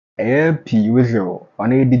P Wizero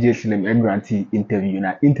on a DJ Slim and grantee interview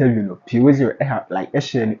na interview no P Wizero have like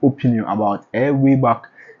share an opinion about way back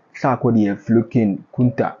Sarkodie and Flowking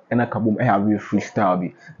Kunta and a Cabum have real freestyle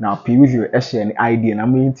be. Now P Wizero share an idea and I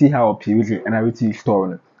mean see how P Wizero and I will tell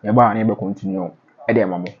story. Yaba never continue. Ede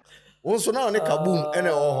mamo. Onso na ne Cabum ene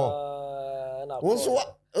oho. Onso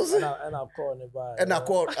and I call ne by. And I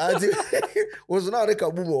call onso na ne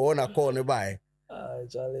Cabum o na call ne by.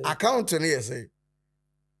 Account ne say.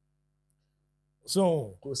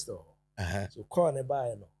 So, Coastal. Uh-huh. So, call ne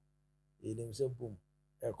by no. He name say boom,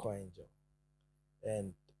 a coin job.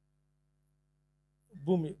 And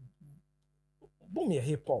boom your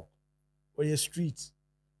hip hop or your street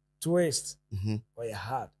twist or your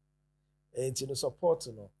hard. And you know support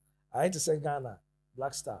no. I had to say Ghana,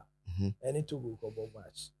 Black Star, and it to go for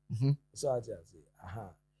match. So I just say,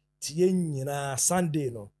 Tien yina Sunday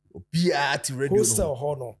no. Be at radio.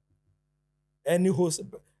 Hostel no. Any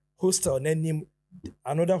hostel name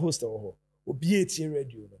another hostel or be at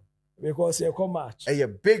radio no. Because you come match. A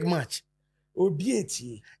big match. Or be at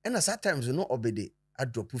ye. And sometimes you know obede I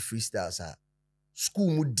drop freestyles school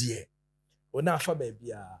mu dear. Or not for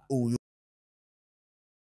baby. Oh,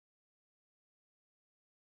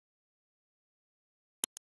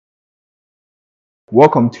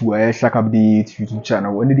 Welcome to Sarkodie YouTube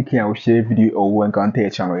channel. When you can share video or one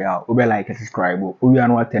content channel, yeah, ube like and subscribe. We are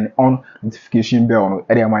not turn on notification bell. No,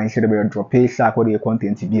 every man said about drop a Sarkodie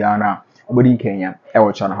content to be on in Kenya.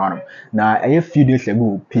 Our channel hanum. Now, a few days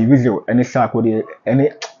ago, P-Visual and Sarkodie any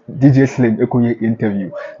DJ Slim Ekoye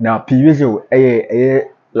interview. Now, P-Visual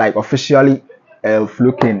like officially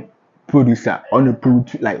Flowking producer on the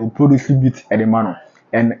produce beat at the man.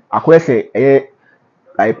 And I say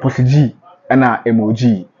like Posiji ana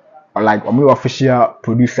emoji or like omo official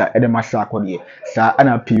producer edema Sarkodie sa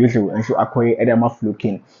ana P-Visual nso akoye edema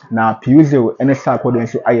Flowking na P-Visual ene Sarkodie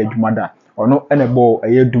nso aye dwumada ono ene ball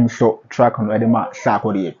aye dum so track no edema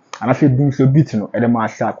Sarkodie ana se dum so beat no edema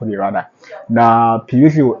Sarkodie rather na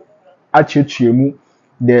P-Visual achechiemu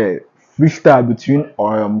the freestyle between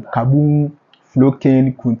Cabum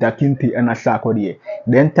Flowking Kunta Kinte and Sarkodie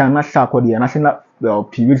then time na Sarkodie na se na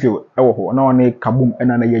P-Visual ewo ho na one Cabum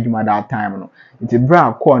ena na yedwuma that time no nti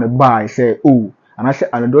bra call ne buy say oh and I say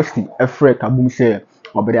anodosty efre Cabum say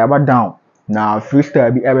obede aba down na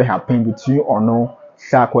freestyle bi ever happen between ono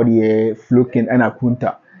Sarkodie Flowking and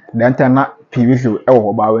Kunta then time na P-Visual ewo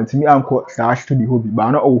ho ba went me anko sa studio hobby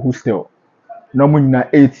ba na o hostel no mo nyina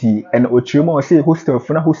 80 and ochirema o say hostel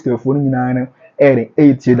for no nyina na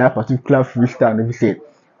 80 that particular freestyle no be say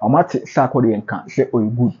amate Sarkodie nka say oh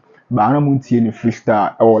good ba na mo ntie ni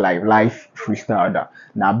freestyle or like live freestyle da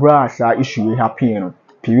na bra sa issue we happen no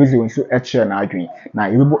P-Visual nso share na adwen na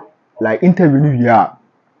ebo like interview ni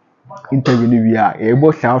we are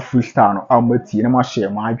able to freestyle no amati na ma share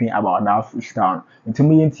ma adwen about that freestyle no nti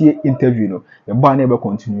mo yentie interview no e ba na e be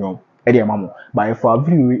continue Eddie Mamo. But if our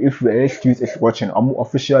video if the street is watching our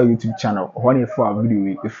official YouTube channel, one if our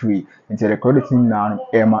video is free until the credit now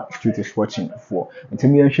Emma Street is watching for until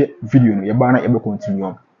me video no yabana ebe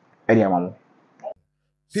continue. Eddie Mamo.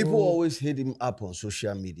 People always hit him up on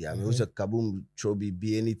social media. I mean, was a Cabum Chobi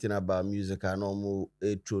be anything about music and normal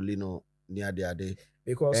a trollino near the other.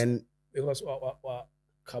 Because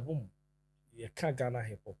Cabum, you can't Ghana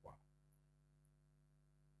hip hop.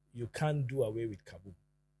 You can't do away with Cabum.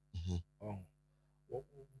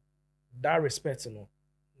 That respect, you know,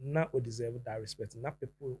 not we deserve that respect. Not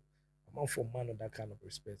people among for man of that kind of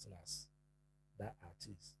respect as that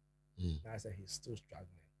artist. That's why he's still struggling.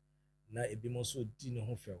 Now it be so didn't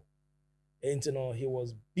who fell. And you know he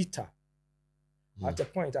was bitter. At a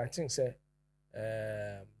point, I think say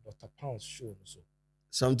Dr. Pound's show so.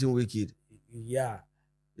 Something wicked. Yeah.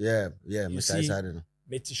 You see,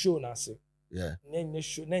 Meti show na say. Yeah.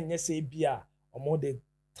 Nenye say bia omo de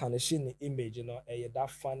tarnishing image, you know,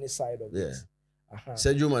 that funny side of it.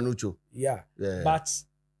 Sergio Manucho. Yeah. But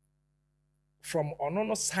from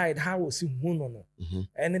another side, how was he no?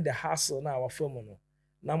 And the hassle now our film no.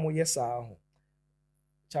 Now yes,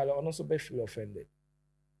 Charlie also be feel offended.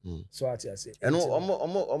 So I say. And the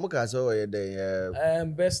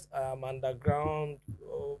best underground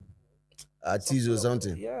artist or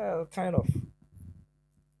something. Yeah, kind of.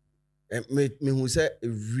 And me who say it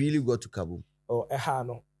really got to Cabum. Oh,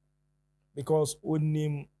 no. Because when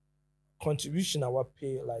him contribution our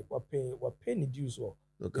pay like what pay the dues or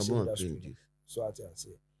so I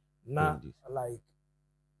say now like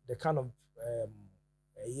the kind of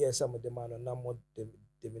year some of them are not more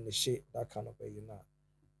diminish that kind of you know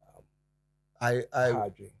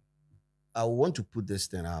I want to put this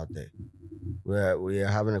thing out there where we are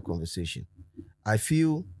having a conversation. I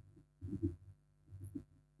feel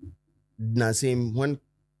Nasim when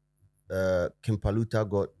Kim Paluta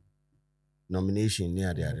got nomination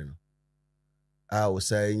near the other. I was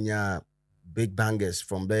saying big bangers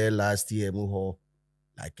from there last year,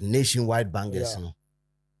 like nationwide bangers. You know.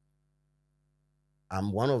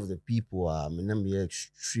 I'm one of the people I'm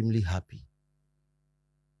extremely happy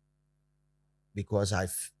because I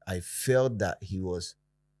felt that he was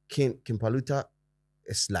Kim Paluta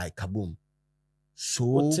is like Cabum.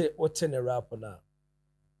 So what's in a rapper now?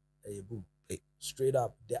 Hey, boom. Straight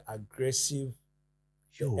up, the aggressive,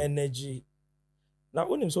 the energy. Now,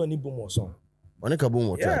 when you saw any boom or song, on a Cabum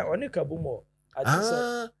or yeah, on a Cabum or I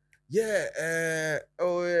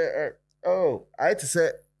had to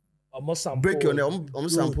say break your neck.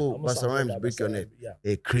 Sample Busta Rhymes break your neck. Yeah,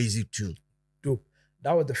 a crazy tune. Dope.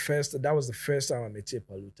 That was the first time I met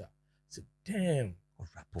Paluta. I said, damn,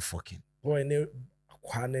 rapper fucking boy,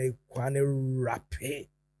 kwane rappe.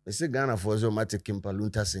 They say Ghana for Zomatic Kim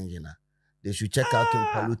Paluta singing. They should check out Kim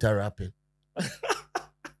Paluta rapping.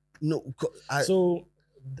 No, so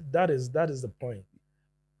that is the point.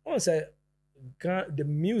 I want to say the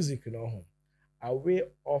music, you know, are way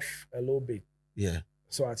off a little bit. Yeah.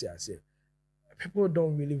 So I say, people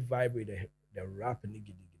don't really vibe with the rap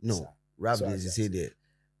nigga. No, rap so is say there.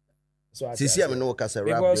 So I see, I'm no cause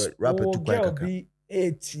rap to girl be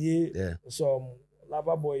 8 years. Yeah. Some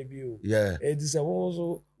lava boy view. Yeah. It is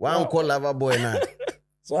also one call lava boy now.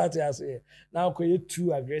 So I say now you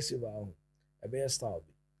too aggressive a better style.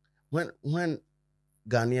 When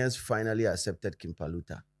Ghanaians finally accepted Kim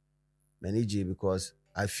Paluta, Maniji, because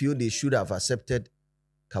I feel they should have accepted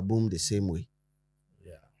Cabum the same way.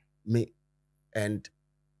 Yeah. Me and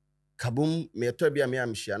Cabum me atobia me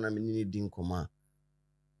am shiana me ni din koma.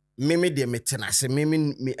 Me de metenase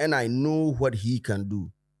me and I know what he can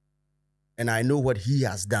do. And I know what he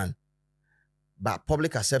has done. But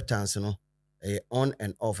public acceptance, you know, on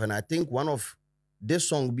and off. And I think one of this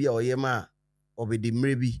song be Oyema Obedi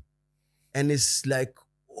Mrebi. And it's like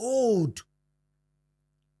old.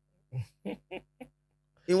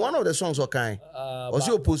 In one of the songs, okay, was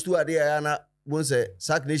you opposed to Adiana once a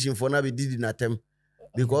Sark Nation for Nabi did in attempt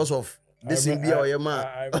because of this in Oyema.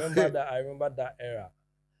 I remember that. I remember that era.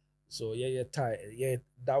 So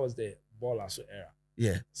that was the Bolasu era.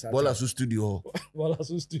 Yeah, Bolasu studio.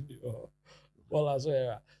 Bolasu studio. Bolasu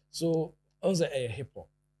era. So I was a hip hop.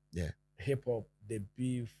 Yeah, hip hop. The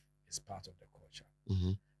beef is part of the culture.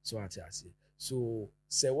 Mm-hmm. So I say. So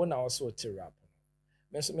say when I also to rap,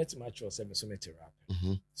 met much or say me rap.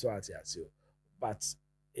 Mm-hmm. So I say, but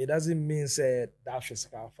it doesn't mean say that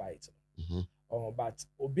physical fight. Mm-hmm. But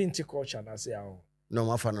obinti culture and I say no,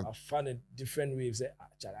 I found different waves. Say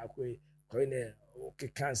charakwe koine okay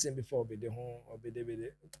can't sing before be the home or be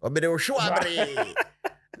the show.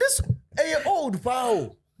 This old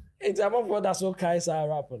pal. Example for that's what Kaisa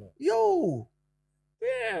rapper. Yo,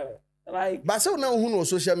 yeah. Like, but so now who knows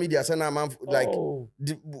social media? So now I'm like,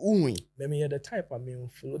 Maybe you're the type I mean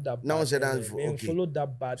follow that. Now say that okay. Follow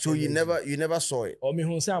that bad. So you never saw it. Or me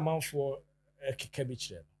who say I'm out for a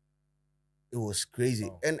kikebich. It was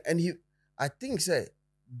crazy, and I think say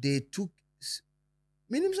they took.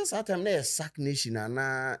 Minimum some time there Sark Nation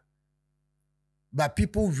and but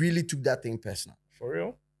people really took that thing personal. For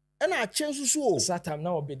real. And I changed so. Satam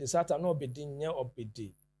now be the Satam now be the near or be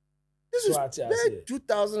the. This is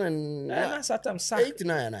 2008, Sark.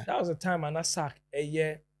 9. That was the time and I Sark a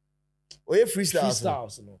year. Oh, yeah, freestyle.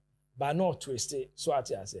 Freestyles, no. But not twisted. So I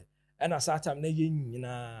say. And I sat time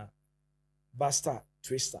na Basta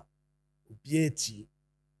Twister. Beauty.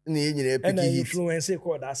 And I influence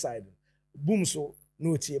called that side. Boom so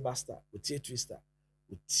no tie Basta. We tie Twister.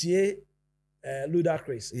 We tie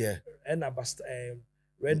Ludacris. Yeah. And a Basta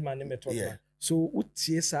Redman name talk. Yeah. So we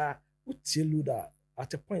tie Luda.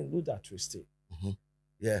 At a point, Luda twisted. Mm-hmm.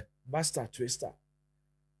 Yeah. Basta Twister.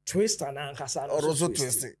 Twister na ankasa also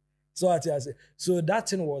twisted. So I say, so that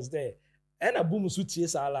thing was there. And a boom so tie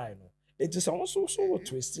sa line. It is also so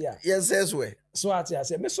twisted. Yes, way. So I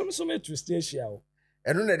say, me so twisted here.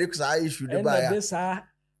 And no dey cuz I issue the buy. And this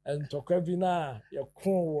and Tokabina, your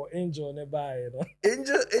cool angel nearby, you know.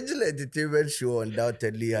 Angel Entertainment Show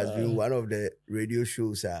undoubtedly has been one of the radio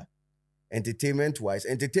shows. Entertainment wise,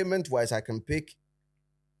 I can pick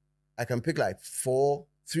like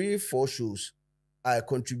 3, 4 shows I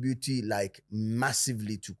contributed like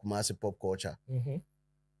massively to Kumasi pop culture. Mm-hmm.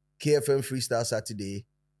 KFM Freestyle Saturday,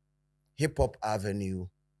 Hip Hop Avenue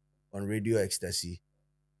on Radio Ecstasy.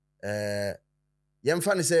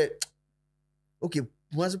 Yemfani said, okay,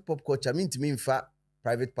 Kumasi pop culture, I mean to me in fact,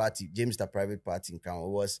 private party, James the private party in Kano.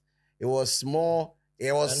 It was small,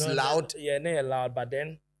 it was loud. Yeah, not loud, but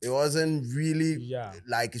then it wasn't really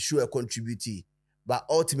like a contributee. But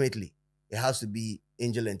ultimately, it has to be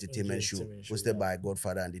Angel Entertainment Show, hosted by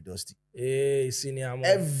Godfather and the Dusty. Hey, senior man.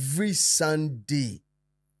 Every Sunday,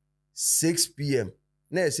 6 p.m.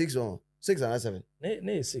 No, 6 on 6 and 7.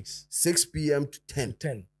 No, 6. 6 p.m. to 10.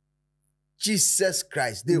 10. Jesus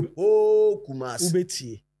Christ, the whole Kumasi.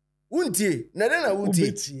 Ubeti. Unti, na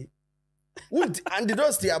unti. Ubeti. Unti, and the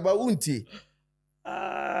Dusty about unti.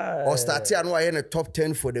 Or start here, I know I in the top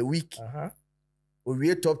 10 for the week. Or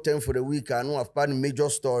we top 10 for the week. I know I've had a major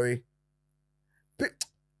story.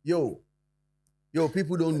 Yo,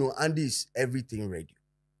 people don't know Andy's everything radio.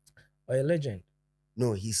 Or a legend.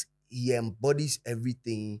 No, he embodies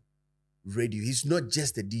everything radio. He's not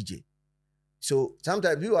just a DJ. So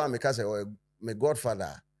sometimes people are my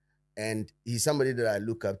godfather, and he's somebody that I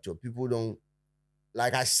look up to. People don't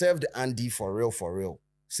like. I served Andy for real.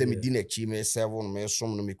 Say me dinner chime 7 me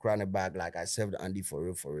some me cry bag like I served Andy for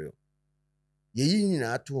real. Ye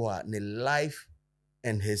na to her life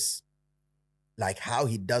and his like how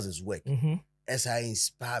he does his work. As I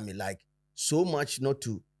inspire me like so much not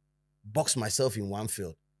to box myself in one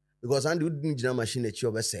field. Because Andy didn't machine that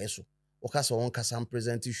you say so. Okasa one kasam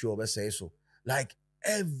present show over say so. Like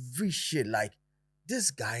every shit, like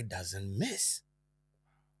this guy doesn't miss.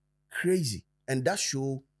 Crazy. And that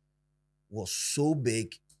show was so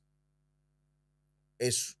big.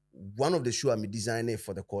 It's one of the show I'm designing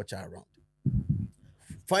for the culture around.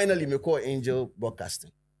 Finally, me call Angel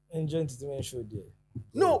Broadcasting. Angel Entertainment Show there.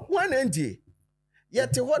 No, one ND.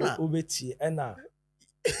 Yet what? Ubeti ena.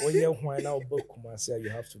 When you want now book Kumasi, you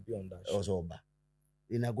have to be on that show. Also,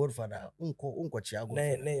 in a Godfather, unko chiago.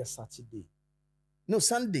 Ne Saturday. No,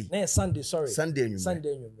 Sunday. Ne Sunday, sorry. Sunday.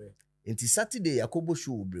 Until Saturday, Yakobo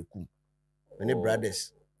show will break. Many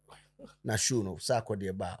brothers. Na show no,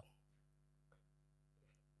 Sarkodie ba.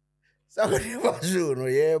 Sarkodie ba show no,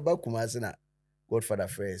 yeah, ba Kumasi na. Godfather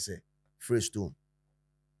friend say, freestyle.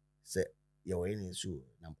 Say, you're in so,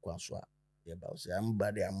 nam kwanswa. Yeah, ba say, I'm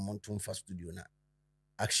body, I'm mountain for studio na.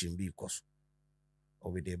 Action be cause.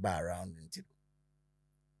 Or with the bar around until.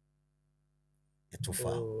 It's too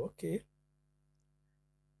far. Oh, okay.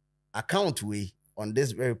 Account way on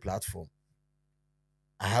this very platform.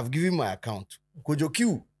 I have given my account. Kojo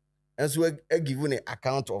Q. And so I given an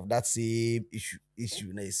account of that same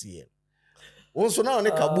issue na see. Also now ne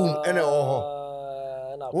Cabum and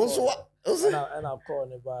also and I call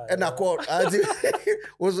nearby. And I call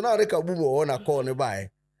also now ne Cabum or na call nearby.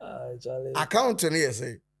 Account here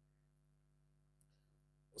say.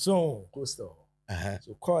 So Coastal.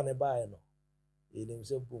 So call nearby no. He name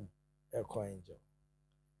say boom, a coin job.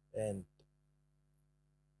 And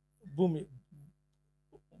boom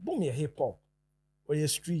your hip hop or your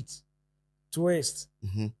street twist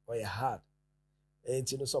or your hard.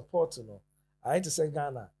 And you know support you know. I had to say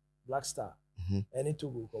Ghana, Black Star, and it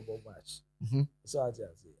took a match. So I just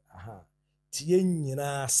say, Tien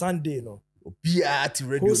na Sunday no. Biat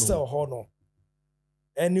radio. Hostel honor.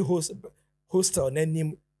 Any hostel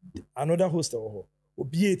name another hostel or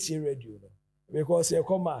BAT radio no. Because you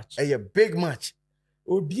come match. A big match.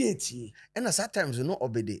 Or BAT. And sometimes you know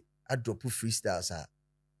obede I drop freestyles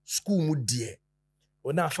school mu dear.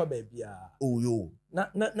 Or na fa baby. Oh yo.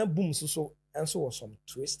 Na boom so and so was some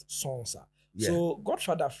twist songs. Yeah. So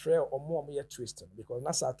Godfather Frere or more me twisting because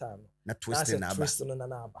that's that time. Na twisting na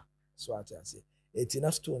naba. So I say it's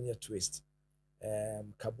enough stone here twist.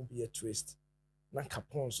 Cabum be a twist. Na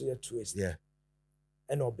Capon so a twist. Yeah.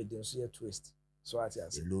 And obedience so a twist. So I say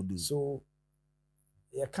so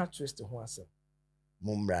you can't twist the one self.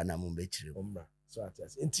 Mumbra na mumbechire. Mumbra. So I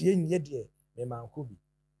say into ye dear me man kubi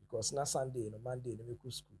because na Sunday no Monday no me go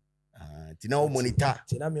school. Tina monitor.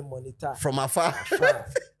 Tina me monitor from afar.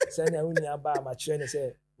 Send ya uni aba ma chere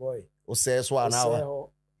say boy. O say so an hour.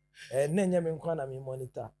 And then me nkwa na me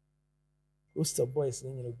monitor. Hostel boys ni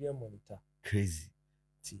no be monitor. Crazy.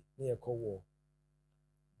 Ti me call war.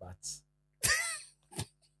 But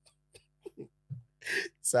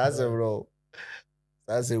that's a bro.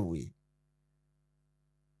 That's a way.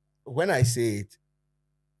 When I say it,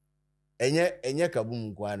 enye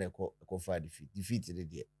Cabum kwane kofa defeat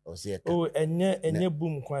the or say oh enye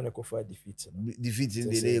boom kwane kofa defeat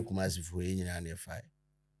the dey Kumasi for enyina na fa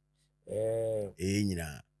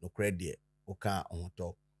enyina no credit o ka on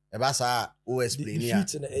top e ba sa o explain ya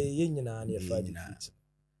defeat na enyina na fa defeat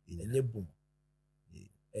enye boom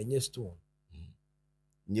enye stone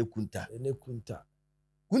enye kunta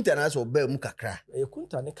na so ba mu kakra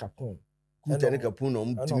kunta ne Capon kunta ne Capon no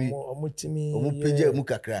omutimi omupeje mu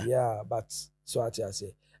kakra yeah but so I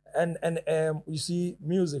say and you see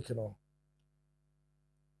music you know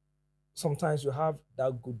sometimes you have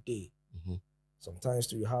that good day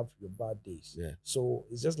sometimes you have your bad days yeah so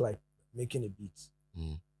it's just like making a beat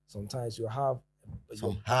Sometimes you have some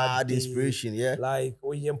your bad hard day, inspiration, yeah. like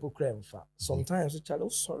oyempo kremfa. Sometimes you tell, oh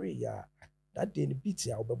sorry, yeah, that day the beat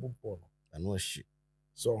ya obebu bono. I know shit.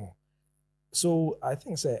 So I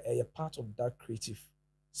think say a part of that creative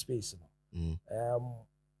space, you know.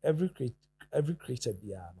 Every creator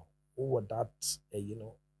be over that, you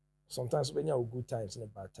know. Sometimes when you have good times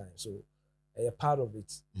and bad times, so a part of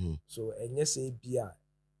it. So and yes, say be a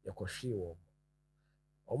yakoshi or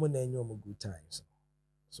good times.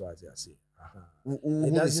 So as I say,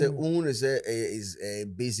 is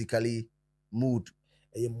basically mood.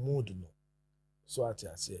 A mood, no. So as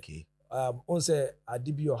I say, okay. On say I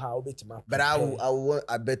did be your how bit map. But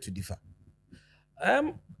I bet to differ.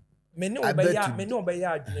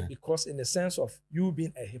 Because in the sense of you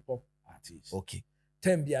being a hip hop artist. Okay.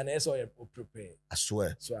 10 BNS or prepare. I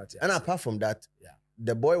swear. So and apart from that,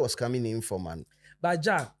 the boy was coming in from an but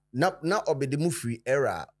Jack. Now be the free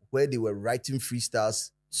era where they were writing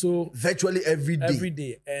freestyles so virtually every day. Every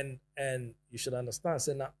day. And you should understand,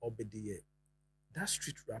 say now obedi that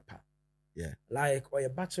street rapper. Yeah. Like or a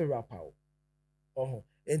battle rapper.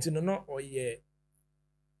 And to know or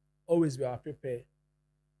always be prepared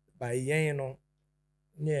by you know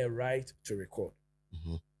near right to record.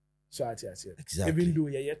 So I say exactly. Even though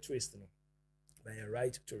you're twist, by a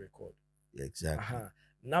right to record. Yeah, exactly.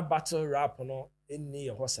 Now battle rap no in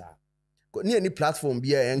near hosa. Got near any platform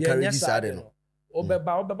be encourage this side no.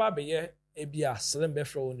 Obeba be be a slim be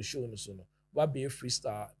on the show no so no. What be a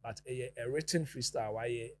freestyle, but a written freestyle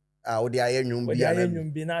why the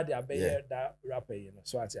ayanyum be na the be that rapper you know.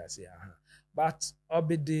 So I say but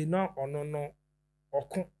obedi no no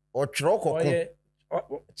or trok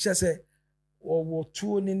just say or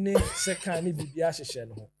two ni second ni bibia hyehyɛ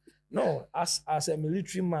no. No, as a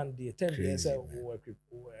military man, the 10 years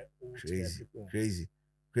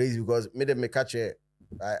crazy because me catch it.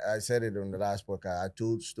 I said it on the last podcast. I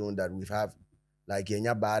told Stone that we have like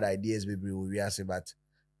any bad ideas, baby. We say, but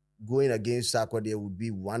going against Sarkodie would be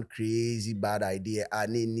one crazy bad idea.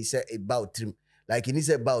 And he said about trim, like he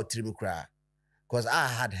said about trim cry, because I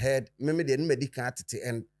had heard maybe they didn't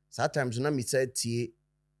and sometimes when I said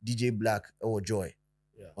DJ Black or Joy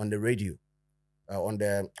on the radio. On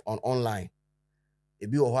online.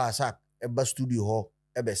 Ebi o ho asak eba studio ho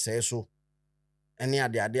ebe say so. Ene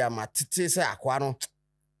ade ma tete say akwa no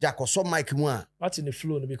jakoso mic mu a. What in the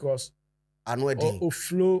flow because anwedin.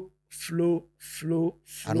 Flow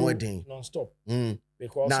anwedin non-stop.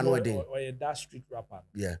 Because or that street rapper.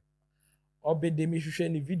 Yeah. Obe de me hwehwe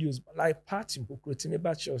ni videos like party mpokoti me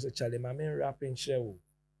ba che o say chale my men rapping show.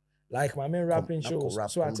 Like my men rapping show.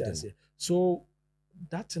 So I say. So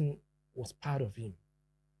that was part of him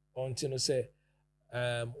until you say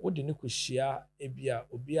what the nuku share ebia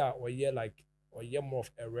obia or like or more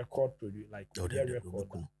of a record producer like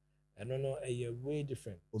record I don't know a way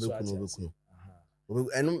different so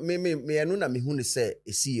and me I know na me who say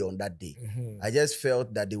see on that day. I just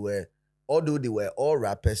felt that although they were all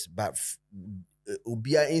rappers but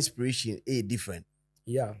obia inspiration different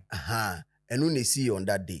and when they see on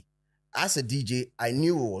that day as a DJ I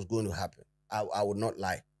knew what was going to happen. I would not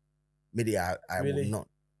lie. Maybe I really? Would not.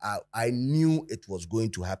 I knew it was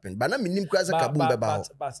going to happen. But Kabum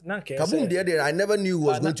there, I never knew who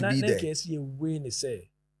was going to be there. Case you win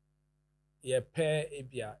say, you pair a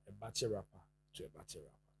battle rapper to a battle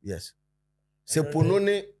rapper. Yes. Se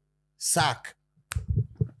Ponone Sark.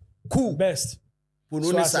 Cool. Best.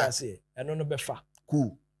 Ponone Sark. I don't know befa.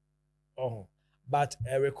 Cool. But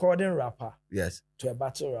a recording rapper. Yes. To a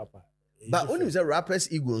battle rapper. But when you say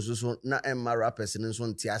rappers ego so na Emma rappers in so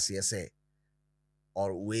ntiase say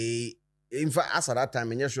or way in fact as at that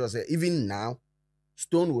time and sure say even now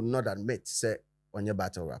Stone would not admit say on your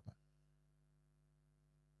battle rapper.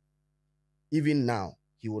 Even now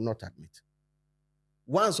he will not admit.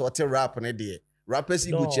 Once or tell rap on a day rappers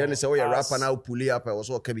ego chair say oh you rapper now pull up I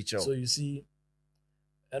was all kebicho. So you see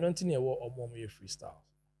I don't think you want more freestyle.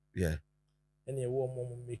 Yeah. And you want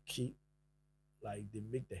more make it like they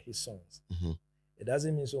make the hit songs. It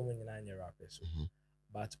doesn't mean so many nine rappers,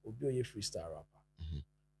 but obi a freestyle rapper.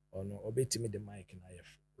 Or no, obi to me the mic and I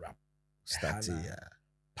rap. Starting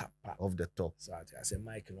papa off the top. So I say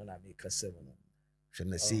mic and I make a 7.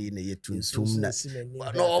 Shouldn't see in a year to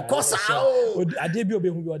no, of course I did be obi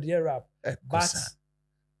who the rap, but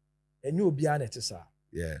and you be an it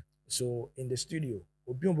yeah. So in the studio,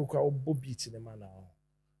 obi obo beat in the man now.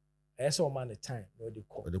 That's all man the time. No, they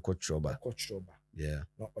call trouble. Yeah.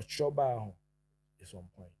 No, a trouble is one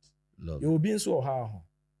point. Love. You will be so hard.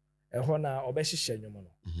 A hona obeshi shenyomono.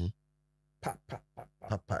 Papa.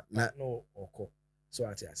 No, oko. So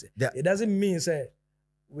I say. It doesn't mean say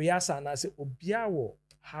we are saying I say obiawo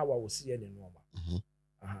how I will see any normal.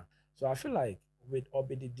 So I feel like with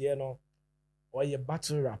Obedi Diano or your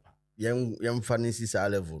battle rapper, young funny sister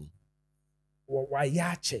level. or why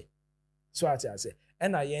yache. So I say,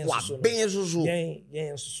 and I yen so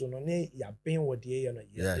no ne ya ben what ye no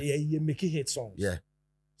ye make hit songs. Yeah.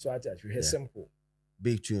 So I tell you, simple.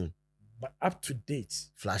 Big tune. But up to date.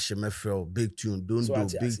 Flash MFL, big tune, don't So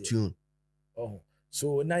do big tune. Oh.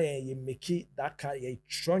 So now you make it that kind you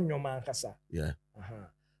try your man kasa. Yeah.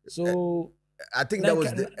 So I think that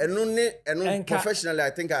was the and professionally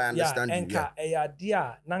I think I understand you. Yeah. Enka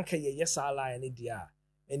dia nanka ye yesala any dia.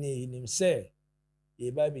 Any him say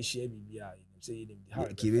ye baby share bibia him say him how.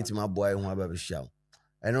 Keep it my boy who baby share.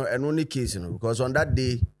 And only case, because on that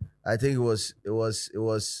day I think it was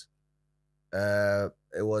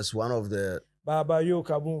one of the Baba yo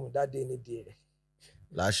Cabum that day ni day.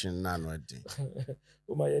 Lashing none right day.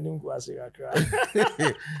 Uma yenim go asira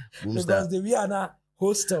because the we are na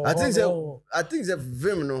hostel. I think it's a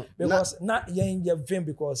vim no. Because not yen your vim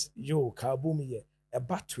because yo Cabum ye a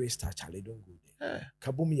bad twist actually don't go there.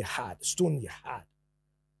 Cabum ye hard, stone ye hard.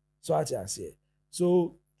 So I say.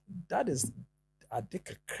 So that is a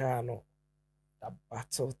dick crano. That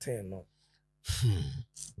battle thing no.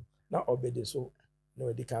 Now obedi so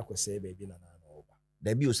no the car say baby na over.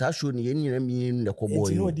 There be sa show ni yen mean the cowboy.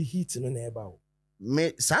 You know the heat no na eba o.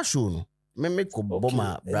 Me sa show no. Me ko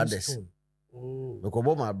my brothers. Oh. Me ko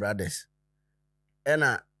my brothers.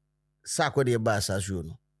 And Sarkodie ba sa show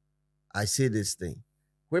no. I say this thing.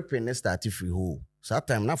 We pen start free hole. So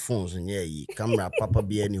time na phones nye camera papa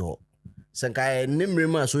be any ho. Sanka nimre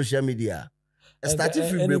ma social media. Started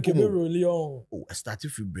free breakum. Oh,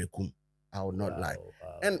 started free breakum. I would not lie.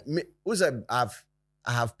 And me,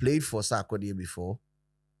 I have played for Sarkodie before,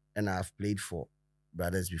 and I have played for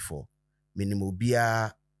brothers before. Minimum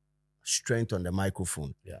beer strength on the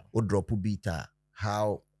microphone. Yeah. Or drop a beat,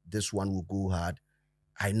 how this one will go hard.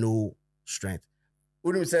 I know strength.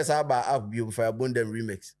 Wouldn't say about I've been for a Bundem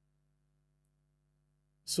remix.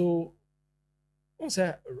 So, what's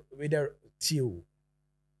that with the Tio?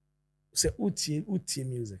 Say uti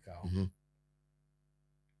music out.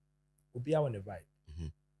 Obi a on the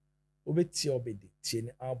vibe. Obi ti obedi ti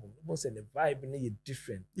any album. But say the vibe na you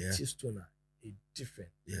different. Yeah. Ti stoner is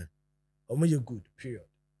different. Yeah. Omo you good. Period.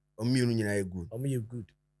 Omo you nyina good. Omo you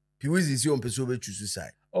good. Piwis is your person be choose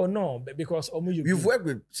side. Oh no, because omo you. You've worked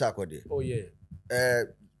with Sarkodie. Oh yeah.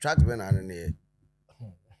 Track Ben and here.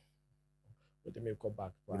 But they may go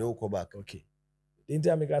back. We don't go back. Okay. The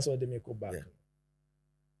entire make so they may go back. Yeah.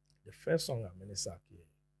 The first song I'm in Sark here.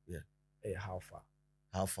 Yeah. Hey, how far?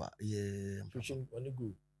 How far? Yeah. Preaching on the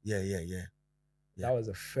good. Yeah. That was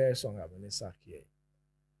the first song I'm in Sark here.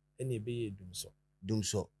 Any be doom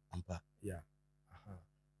so. Ampa. Yeah.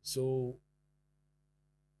 So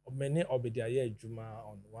many obedi Juma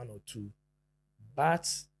on 1 or 2, but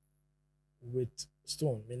with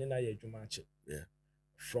Stone, many na Juma. Yeah.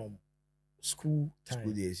 From school time.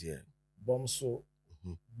 School days, yeah. Bomso,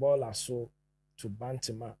 baller so to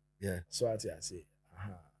Bantima. Yeah. So I say,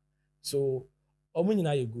 So,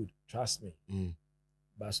 Omunina, you're good. Trust me.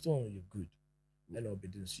 But Stone, you're good. And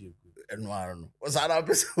obedience, you're good. And I don't know. What's that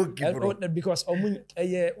episode? Because once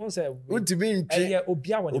what do you mean?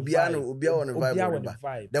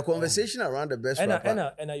 Vibe. The conversation around the best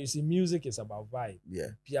rapper. And you see, music is about vibe.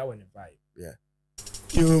 Yeah. Pia when the vibe. Yeah.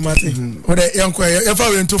 You, Martin. What a young choir. If I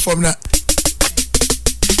went to from that.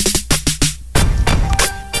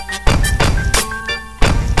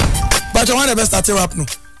 But I want the best at rap no.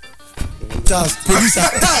 Charles, producer.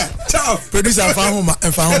 Charles, producer and Fahoma.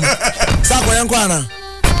 Sako yankwana.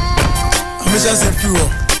 I'm just a few.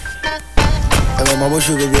 I'm about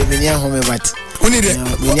to be minya home but. Only the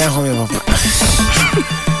minya home papa.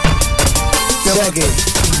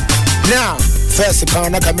 Now. First,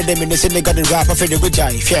 pound, I come in the minutes and they got the rap of the good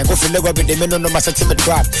guy. If you go for the rubber, the men on my sentiment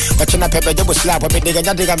rap. Watching a pepper, double slap, I mean, they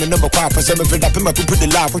got a number crap. For some of it, I put the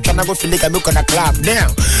laugh, which I go feel like I look on a clap. Now,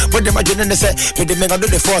 what the imagine and say, with the men under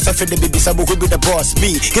the force, I feel the baby, some who be the boss.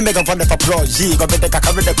 Me, he make a fun of applause. G, got the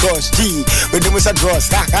caca with the cross. G, with the wizard draws.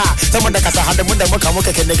 Someone that had the window, what can work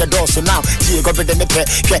a nigga door. So now, G, got the nipper,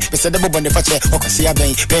 we said the bubble if I say, oh, see a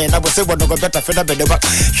vein, pain. I was say, what no better for the better.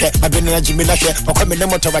 I've been in a Jimmy Lasher, or coming in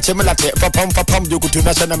the motor, for pump, you could do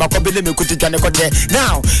nothing. I'm a couple of me could do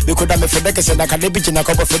now. We could have a FedEx and I can be in a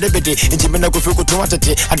couple of Fedebity, and Jimena go for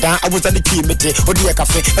quantity. And I was at the key, or the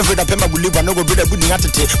cafe, every day I will live and no go be a good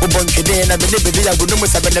attitude. But one day, and I believe I would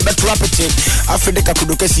almost have never property. I feel like I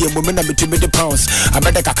could see a woman of between the pounds. I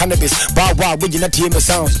bet like a cannabis, bow wow, would you not hear me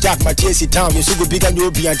sounds? Jack my TC town, you see go big and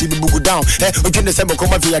you'll be until you go down. Which in the same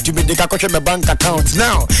come via to me, they can my bank accounts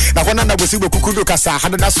now. Now, when I was able to Kasa,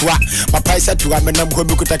 had a swat. My price at 2, I'm a number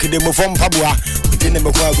who could take them from Pabua. wa dine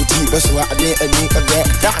me kwa buti beso wa ade ani ebe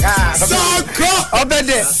Sarko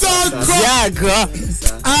obede Sarko yeah girl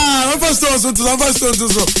ah first to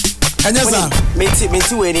so anya sa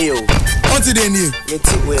meti we ni yo what did you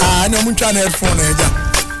meti we ah na mun twa na headphone na eja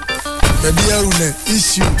baby ya une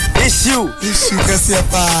issue kasi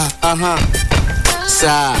pa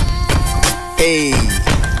sa hey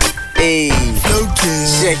okay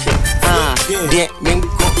check it yeah me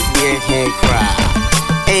go yeah hair cry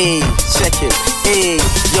hey check it hey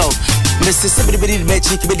yo Mr. Somebody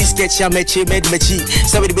magic, but this sketch I met you, made me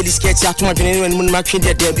somebody sketch out 200 and my kid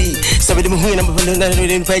there be. Somebody who number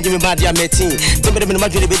page me body I met him. Somebody in my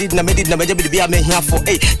dream, I made it, I made be I made here for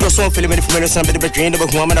 8. No so feeling from somebody but drained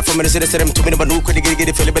of woman from the system to me, but who could get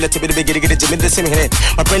a fillability to be getting the same head.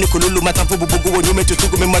 My friend Kulu Matapu when you met to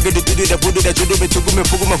me, my good to do the Buddha that you do to me,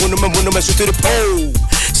 Puguma, Hunuma, to the pole.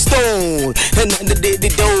 Stone and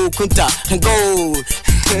the dough, Kunta and gold.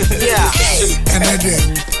 Yeah,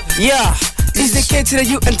 yeah, is the K to the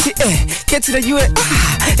UNTA, K to the UN,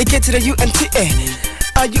 K to the UNTA.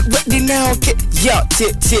 Are you ready now? Yo,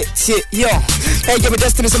 yo. Hey, you're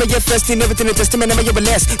destiny, some of your first in everything, the testament, never your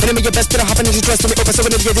last. Whenever your best, but I happen to trust me over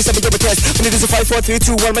 7 years, this will be your test. When it is a 5, 4, 3,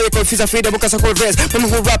 2, 1, my confused, freedom, because I call rest.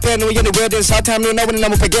 When who rap and when you're the weird, it's hard time, no, when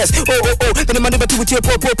I'm up, I guess. Oh, then the money, but with your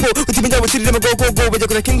po, with you, with you, go, with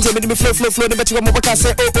your king, Jimmy, flow, but you want more, I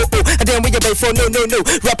say, oh, and then when you're by phone, no.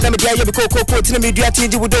 Rap, let me die, you go, to the media,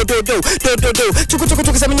 change you with do. Chuku,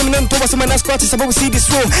 some of them, Thomas, man, I squat, some of see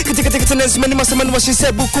this room. Can take a tennis, many must have what she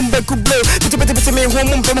said, Bukumbe, Kublo, but me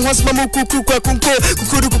home from Hosmamu, Kuku,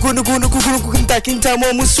 Takinta,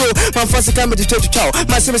 Momuso, my first time to chow,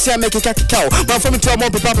 my semester make a cacao, my family to a more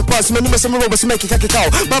papa pass, many must make a cacao,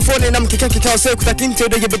 my phone and I'm cacao, so I can tell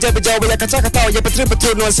you, but I can talk about your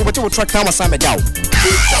patrol, no, see what you will track down, Sam down.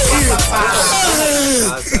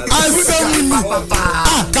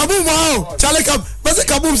 Kabum, wow, Charlie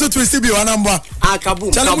Kabum, so twisty be one number.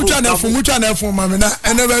 Kabum, Mucha na for mamma,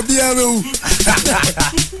 and never be able.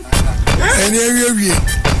 And here we are,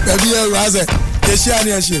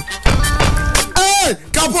 hey,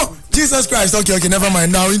 Kapo, Jesus Christ. Okay, never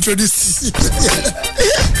mind. Now introduce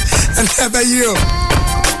and never you.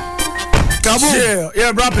 Kapo,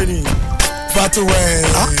 yeah, rapping. Fataway.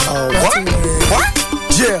 What?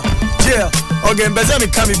 Yeah. Okay, but me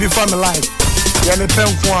coming before my life. Yeah, me pen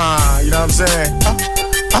you know what I'm saying?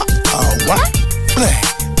 What?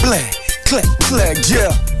 Play, click,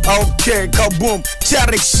 yeah. Okay, kaboom,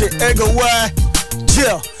 charik shit, ego why?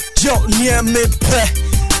 Yo, near me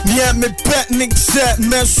pet, nick set,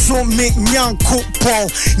 me so me nyan coupon,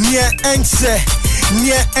 near ense,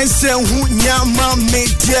 who nyama me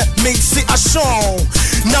dear, make see a song.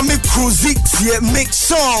 Now me cruise it, yeah, make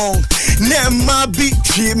song. Now my beat,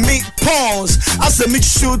 make pawns. I say make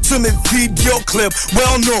sure to me video clip.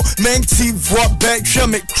 Well, no, man, what back, show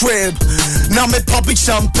me crib. Now me public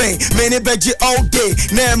champagne, man, it bet you all day.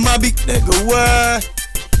 Now my beat, nigga, what?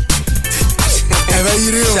 Ever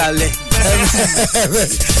you real? Charlie.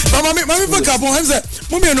 Mama, for Capone, I'm saying,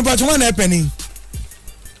 Mummy, no, but 1 penny.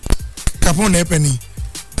 Capone, penny.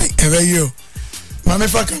 Ever you? Mama,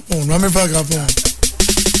 for Capone.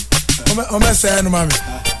 I'm saying, Mammy.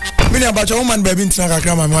 Many about your woman, baby, in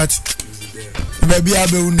Snaka, what? Baby, I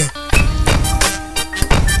be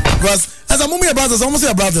because as a movie about us, almost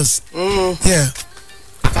your brothers. Yeah.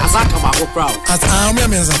 As I come out proud. As I'm your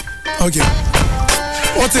man. Okay.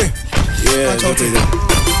 What's it? Yeah. I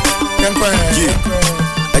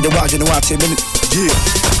just watch and watch it. Yeah.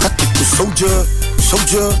 Soldier.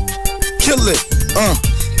 Kill it.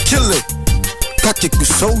 Kakiku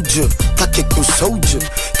soldier.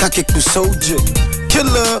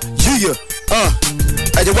 Killer. Yeah.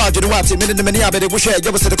 I just watch and watch it. Many I bet wish I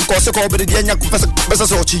ever said the course of the Yanya Professor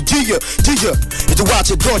Sochi. Gia. It's a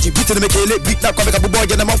watch it, Georgie. Beat to make a late beat now. Come back a boy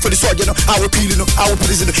and I'm out for the sword. You know, our peeling, our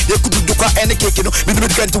prison. You could do any cake, you know. We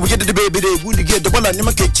can't get the baby. They wouldn't get the one and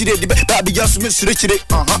never catch it. Baby, just miss rich.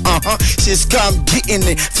 She's come getting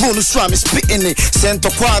it. Phone swam is spitting it.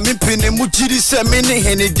 Santa Kwame Pinny Mujidi Semini.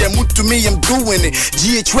 And it them to me, I'm doing it.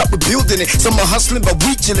 GH rap building it. Some are hustling but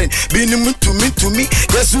reaching it. Being to me.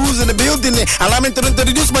 Guess who's in the building it? Allow me to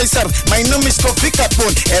introduce myself. My name is Pick Up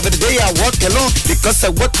On. Every day I walk alone because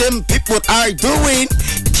of what them people are doing.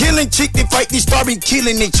 Killing chick, they fight, they starving,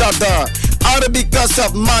 killing each other. All because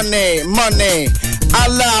of money.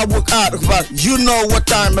 Allah work hard, but you know what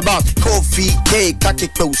I'm about. Coffee cake,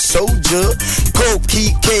 kakiko soldier.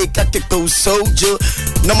 Coffee cake, kakiko soldier.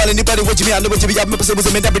 Normally anybody watch me, I know what you be. I'm a person who's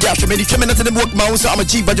a man that be after me. If you're not in the work, my own, so I'm a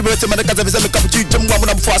chief. But you're a man that has a cup of tea. Jump one when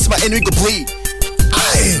I'm fast, my enemy can play.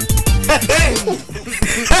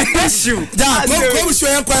 Shoot. Come show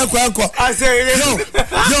you. I say,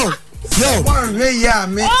 yo. Yo. One way, yeah,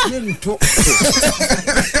 me.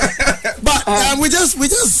 But we just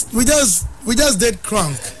did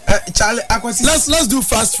crunk. Charlie, Let's do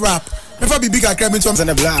fast rap. Before we big crab into on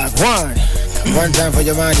the block. One time for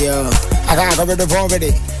your mind, yo. I can't go with the bomb with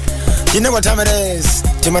it. You know what time it is?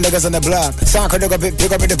 Two my niggas on the block. Sarkodie go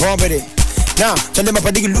pick up with the bomb with it. Now, tell them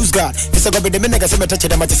about the lose God. This is going to be the minute I say, touch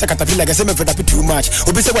them at the second. I feel like I say, for that too much.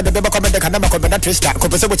 Who be say what the baby comment, the Kanama comment, that twist that.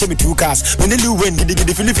 Compensate with me 2 cars. When you win, did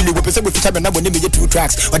the Philly, we present with time and now when you 2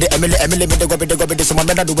 tracks. Or the Emily, the Gobby, some man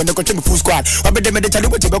that do when they continue full squad. Or be the tell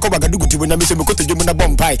you what you go back and do to when I miss him, go to you in a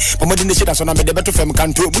bomb pie. But more than the shit, I saw the better from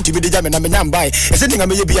Canto, put you with the jam and I'm in by. Sending a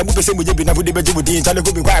maybe a movie with you, with the bedroom with the Italian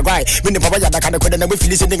could be quite right. When the Papa that kind of and we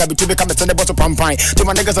feel listening, I'll be to become a send bottle pump pie. To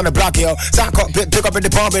my niggas on the block here, Sark pick up in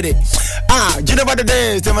the palm with it. You know what it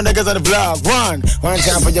is? Tell my niggas on the block. One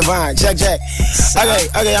time for your mind. Check.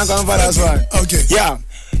 Okay, I'm going for this one. Okay.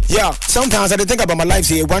 Yeah, sometimes I think about my life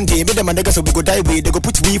here. One day, maybe my niggas will go die way. They go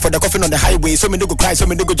put me for the coffin on the highway. So many go cry, so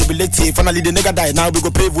many go jubilate. Finally, the nigga die. Now we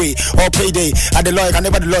go pave way or payday. At the lawyer, I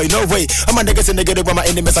never the lawyer. No way. I'm a niggas in the negative when my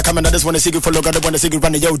enemies are coming. I just want to see you follow. I don't want to see you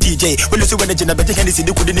run. Yo, DJ. Will you see when the gin? I bet you can't see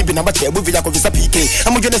you couldn't even have a chair. Movie like a PK.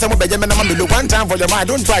 I'm going to say, Benjamin, I'm going to one time for your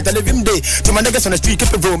mind. Don't try to live him day. To my niggas on the street,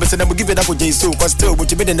 keep it room. And we'll give it up for J. So, but still,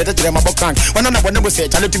 what you made in the I'm about crank. When I'm never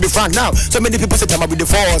say, tell it to be frank now. So many people say, I'm with the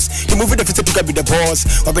force. You move with the physical to be the boss.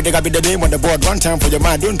 Or be the name on the board. One time for your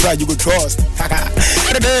mind, don't try, you go trust.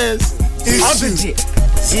 What it is?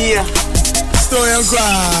 Yeah. Story and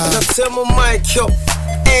cry. Tell my mic up.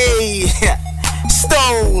 Hey,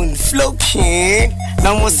 Stone, Flowking.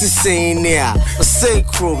 Now what's he saying there? A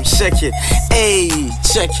sacrum, check it. Hey,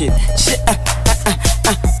 check it.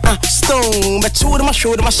 Stone, my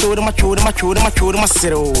shoulder, my zero.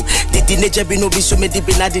 The teenager be no be so many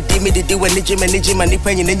be not the dimmy, the when the gym and the gym and the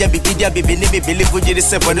penny, and the baby, believe what you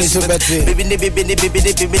said, but it's baby,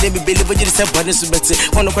 believe what you said, but it's better.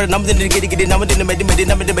 One of the number, the getting number, the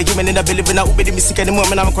human, and I believe in our baby, sick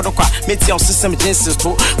anymore, and I'm called a meteor system, Genesis.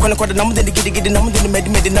 One of the number, the getting number, the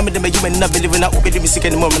human, and I believe in our baby, sick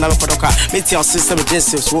anymore, and I'm called a meteor system,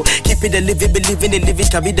 Genesis. Keep it a living, believe in it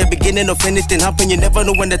can be the beginning of anything happen. You never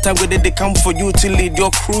know when the time when they come for you to lead your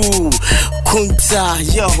crew. Kunta,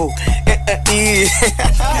 yo.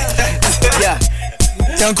 Yeah.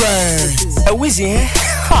 A Wizzy,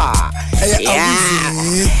 ha. Yeah.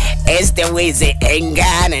 It's the Wizzy in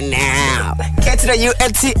Ghana now. Get to the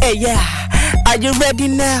ULTA, yeah. Are you ready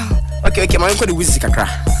now? Okay, my uncle the Wizzy Kakra.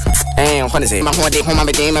 I'm going to say, my home, I'm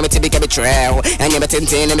to be a betrayal. And you're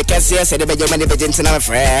 10 and the cassia said, the many virgins in our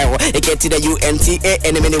frail. It get to the UNTA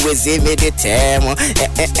and many ways in the term.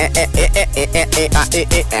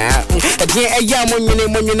 Again, a young woman,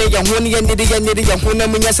 young woman, and the young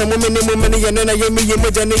woman, yes, a woman, and then I am many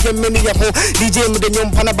DJ with the young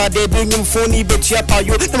Panaba, they bring him phony, but you are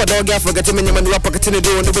you. No dog, I forget to minimum pocket in the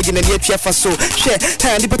door in the beginning of the for so. Share,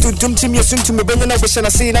 and the to Tim, you soon to me, when I wish I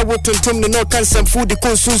say I would to Tim, no cancer food, the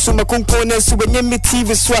consume. Components when you meet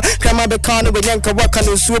TV swap, Kama the corner when Yanka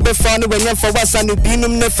Wakano Super Fan when you for us and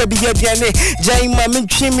Binum Nefabia Diane, Jaima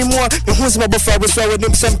Minchimi more, who's my buffer was with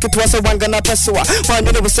him some kit was a Wangana Pessoa. One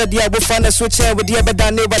never said, yeah, we'll find a switch with the other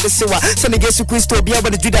than by the sewer. Send against the Christo, be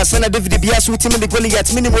able to do that. Send a David Bias with him in the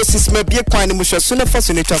Goliath minimosis may be a quine, which was soon a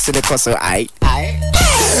fascinating to the cost. I.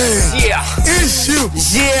 Yeah. Issue.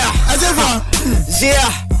 Yeah.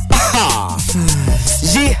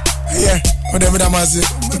 Yeah. Yeah, whatever that was.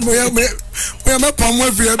 We are not palm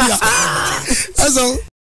with you. That's all.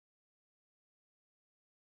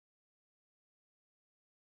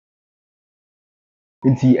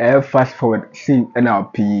 It's fast forward, see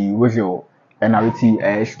NLP, whistle,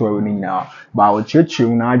 NLT story now. But our church,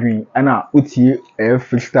 now doing and uti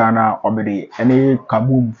freestyle now, obey any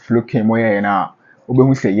Cabum Flowking way now.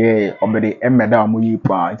 Obe say yeah, obey emeda muyi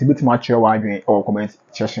pa. It's a bit much your or comment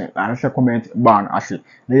session. And answer comment ban as it.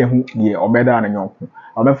 They who yeah, obeda and yonku.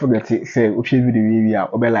 I'll never forget it. Say, which video we are,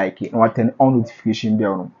 obe like it, and what an on notification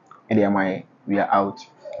bell. And we are out.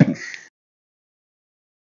 Peace.